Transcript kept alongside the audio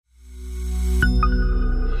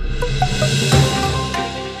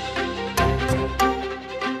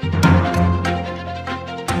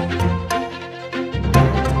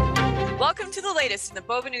in the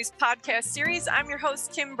Bova News podcast series. I'm your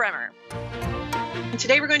host, Kim Bremer. And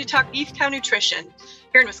today we're going to talk beef cow nutrition.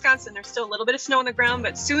 Here in Wisconsin, there's still a little bit of snow on the ground,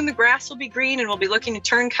 but soon the grass will be green and we'll be looking to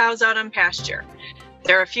turn cows out on pasture.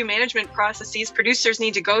 There are a few management processes producers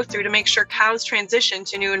need to go through to make sure cows transition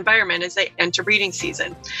to a new environment as they enter breeding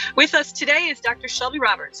season. With us today is Dr. Shelby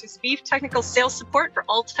Roberts, who's Beef Technical Sales Support for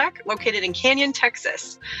Alltech, located in Canyon,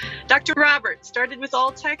 Texas. Dr. Roberts started with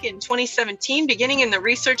Alltech in 2017, beginning in the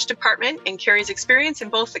research department, and carries experience in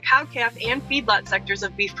both the cow-calf and feedlot sectors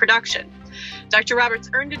of beef production. Dr. Roberts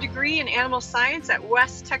earned a degree in animal science at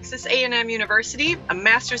West Texas A&M University, a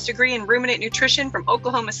master's degree in ruminant nutrition from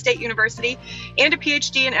Oklahoma State University, and a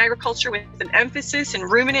PhD in agriculture with an emphasis in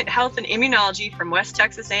ruminant health and immunology from West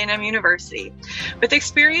Texas A&M University. With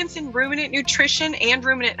experience in ruminant nutrition and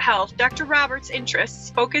ruminant health, Dr. Roberts'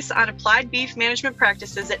 interests focus on applied beef management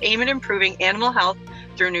practices that aim at improving animal health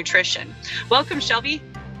through nutrition. Welcome, Shelby.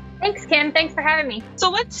 Thanks, Kim. Thanks for having me.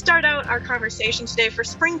 So let's start out our conversation today. For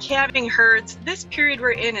spring calving herds, this period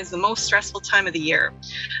we're in is the most stressful time of the year.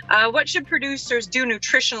 What should producers do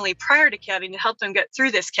nutritionally prior to calving to help them get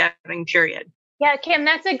through this calving period? Yeah, Kim,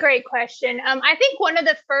 that's a great question. I think one of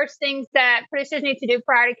the first things that producers need to do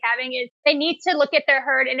prior to calving is they need to look at their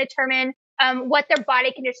herd and determine what their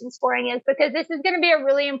body condition scoring is, because this is going to be a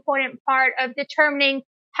really important part of determining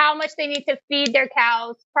how much they need to feed their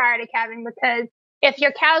cows prior to calving. Because if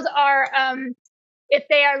your cows are, if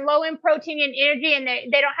they are low in protein and energy and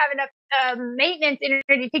they don't have enough maintenance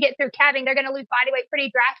energy to get through calving, they're going to lose body weight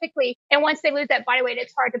pretty drastically. And once they lose that body weight,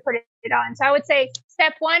 it's hard to put it on. So I would say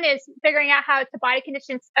step one is figuring out how to body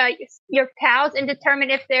condition your cows and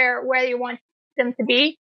determine if they're where you want them to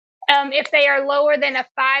be. If they are lower than a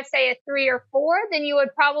 5, say a 3 or 4, then you would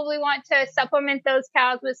probably want to supplement those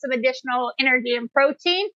cows with some additional energy and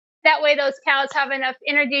protein. That way those cows have enough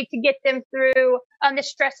energy to get them through the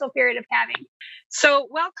stressful period of calving. So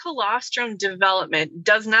while colostrum development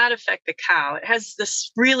does not affect the cow, it has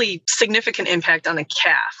this really significant impact on the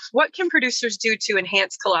calf. What can producers do to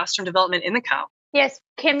enhance colostrum development in the cow? Yes,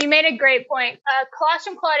 Kim, you made a great point.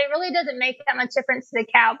 Colostrum quality really doesn't make that much difference to the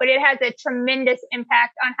cow, but it has a tremendous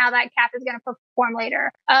impact on how that calf is going to perform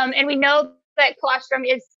later. And we know that colostrum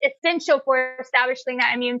is essential for establishing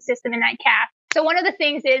that immune system in that calf. So one of the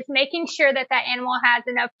things is making sure that that animal has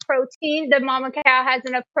enough protein. The mama cow has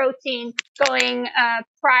enough protein going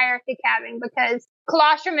prior to calving, because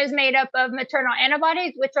colostrum is made up of maternal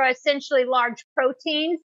antibodies, which are essentially large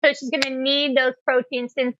proteins. So she's going to need those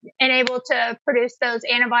proteins to enable to produce those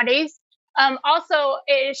antibodies. Also,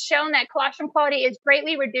 it is shown that colostrum quality is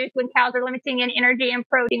greatly reduced when cows are limiting in energy and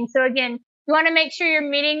protein. So again, you want to make sure you're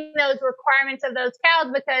meeting those requirements of those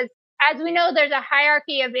cows, because as we know, there's a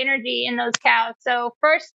hierarchy of energy in those cows. So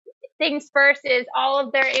first things first is all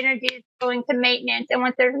of their energy is going to maintenance. And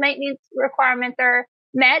once their maintenance requirements are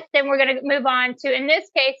met, then we're going to move on to, in this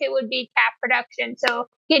case, it would be calf production. So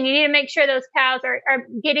again, you need to make sure those cows are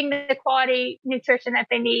getting the quality nutrition that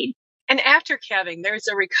they need. And after calving, there's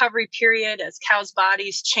a recovery period as cows'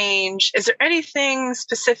 bodies change. Is there anything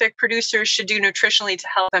specific producers should do nutritionally to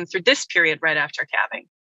help them through this period right after calving?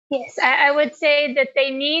 Yes, I would say that they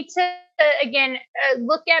need to, again,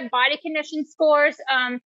 look at body condition scores,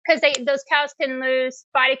 because those cows can lose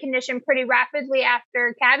body condition pretty rapidly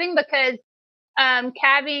after calving, because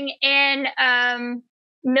calving and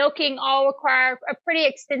milking all require a pretty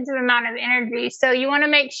extensive amount of energy. So you want to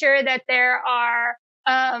make sure that there are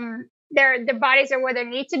their bodies are where they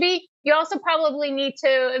need to be. You also probably need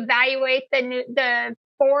to evaluate the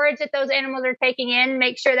forage that those animals are taking in,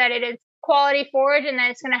 make sure that it is quality forage and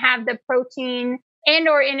that it's going to have the protein and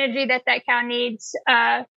or energy that cow needs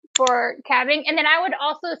for calving. And then I would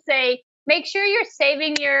also say, make sure you're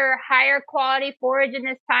saving your higher quality forage in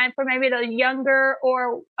this time for maybe those younger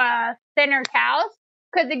or thinner cows.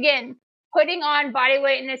 Because again, putting on body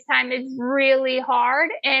weight in this time is really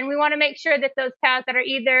hard. And we want to make sure that those cows that are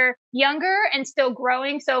either younger and still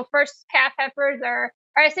growing, so first calf heifers are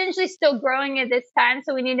essentially still growing at this time.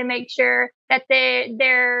 So we need to make sure that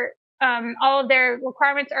they're all of their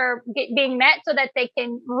requirements are being met so that they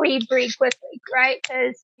can rebreed quickly, right?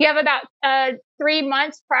 Because you have about 3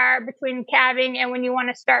 months prior between calving and when you want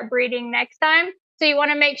to start breeding next time. So you want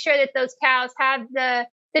to make sure that those cows have the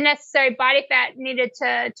necessary body fat needed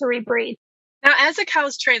to rebreed. Now, as the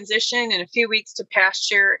cows transition in a few weeks to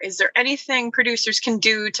pasture, is there anything producers can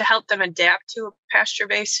do to help them adapt to a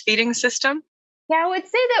pasture-based feeding system? Yeah, I would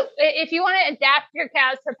say that if you want to adapt your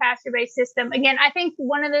cows to a pasture-based system, again, I think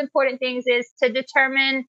one of the important things is to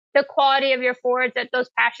determine the quality of your forage at those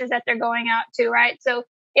pastures that they're going out to, right? So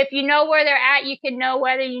if you know where they're at, you can know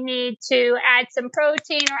whether you need to add some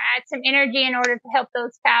protein or add some energy in order to help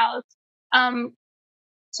those cows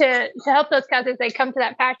to help those cows as they come to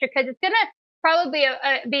that pasture, because it's going to probably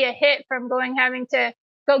be a hit from having to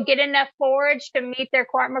go get enough forage to meet their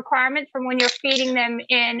requirements from when you're feeding them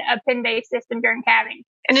in a pen-based system during calving.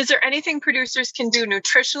 And is there anything producers can do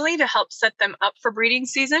nutritionally to help set them up for breeding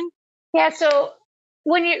season? Yeah, so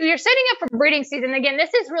when you're setting up for breeding season, again,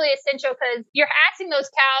 this is really essential because you're asking those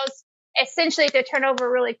cows essentially to turn over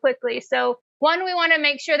really quickly. So one, we want to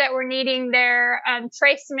make sure that we're needing their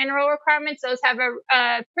trace mineral requirements. Those have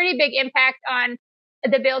a pretty big impact on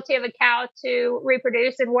the ability of a cow to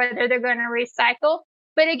reproduce and whether they're going to recycle.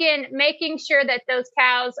 But again, making sure that those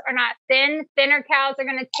cows are not thin. Thinner cows are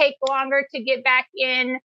going to take longer to get back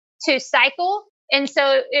in to cycle. And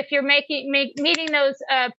so if you're meeting those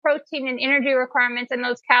protein and energy requirements and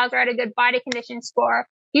those cows are at a good body condition score,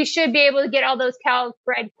 you should be able to get all those cows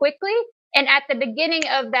bred quickly and at the beginning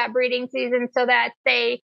of that breeding season so that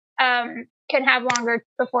they can have longer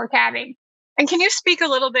before calving. And can you speak a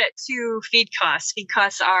little bit to feed costs? Feed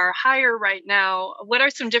costs are higher right now. What are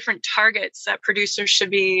some different targets that producers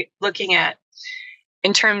should be looking at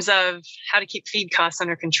in terms of how to keep feed costs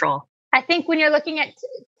under control? I think when you're looking at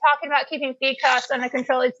talking about keeping feed costs under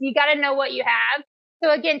control, you got to know what you have.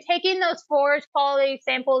 So again, taking those forage quality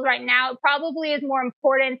samples right now probably is more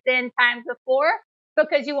important than times before,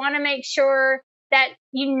 because you want to make sure that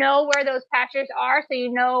you know where those pastures are, so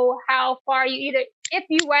you know how far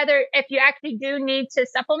if you actually do need to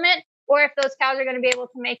supplement, or if those cows are going to be able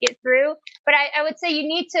to make it through. But I would say you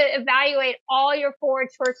need to evaluate all your forage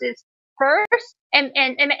sources first and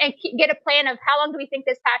get a plan of how long do we think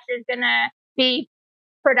this pasture is going to be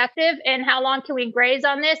productive and how long can we graze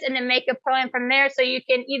on this, and then make a plan from there so you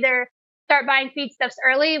can either start buying feedstuffs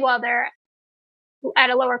early while they're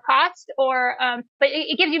at a lower cost, or but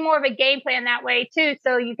it gives you more of a game plan that way too,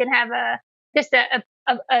 so you can have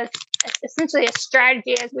essentially a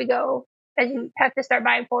strategy as you have to start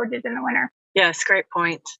buying forages in the winter. Yes, great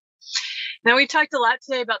point. Now, we talked a lot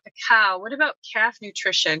today about the cow. What about calf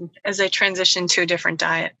nutrition as they transition to a different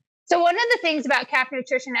diet? So one of the things about calf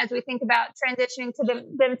nutrition as we think about transitioning to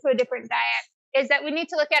them to a different diet is that we need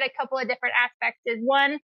to look at a couple of different aspects. Is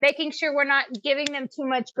one, making sure we're not giving them too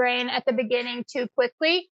much grain at the beginning too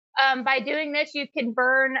quickly. By doing this, you can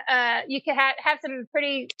you can have some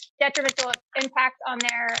pretty detrimental impact on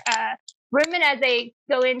their rumen as they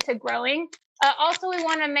go into growing. Also, we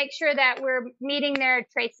want to make sure that we're meeting their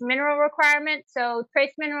trace mineral requirements. So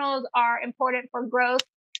trace minerals are important for growth,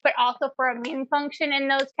 but also for immune function in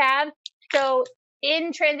those calves. So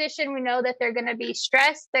in transition, we know that they're going to be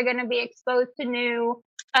stressed. They're going to be exposed to new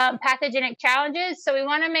pathogenic challenges. So we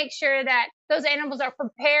want to make sure that those animals are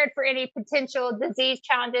prepared for any potential disease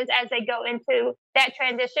challenges as they go into that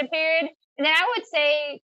transition period. And then I would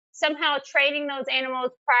say somehow training those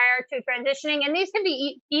animals prior to transitioning. And these can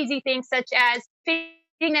be easy things such as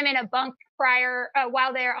feeding them in a bunk prior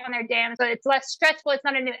while they're on their dam. So it's less stressful. It's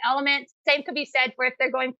not a new element. Same could be said for if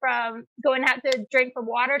they're going to have to drink from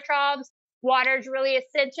water troughs. Water is really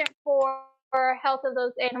essential for health of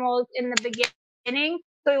those animals in the beginning.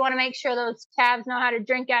 So we want to make sure those calves know how to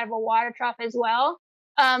drink out of a water trough as well.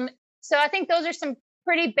 So I think those are some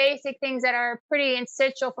pretty basic things that are pretty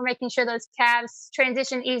essential for making sure those calves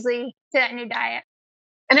transition easily to that new diet.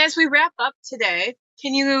 And as we wrap up today,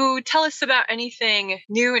 can you tell us about anything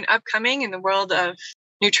new and upcoming in the world of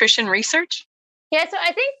nutrition research? Yeah, so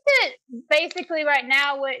I think that basically right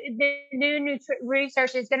now what the new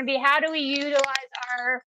research is going to be, how do we utilize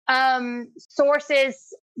our sources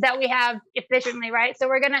that we have efficiently, right? So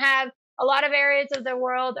we're going to have a lot of areas of the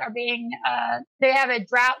world they have a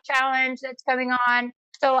drought challenge that's coming on.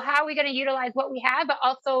 So how are we going to utilize what we have, but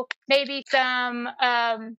also maybe some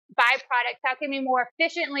byproducts? How can we more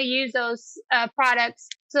efficiently use those products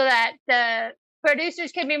so that the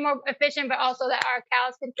producers can be more efficient, but also that our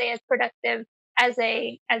cows can stay as productive as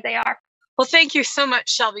they are? Well, thank you so much,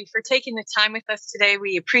 Shelby, for taking the time with us today.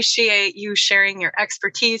 We appreciate you sharing your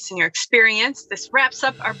expertise and your experience. This wraps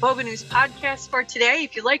up our Bova News podcast for today.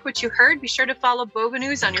 If you like what you heard, be sure to follow Bova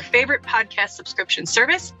News on your favorite podcast subscription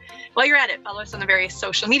service. While you're at it, follow us on the various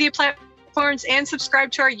social media platforms and subscribe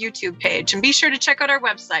to our YouTube page. And be sure to check out our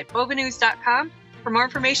website, bovanews.com, for more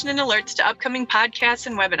information and alerts to upcoming podcasts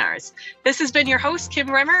and webinars. This has been your host, Kim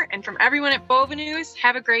Bremer, and from everyone at Bova News,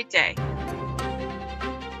 have a great day.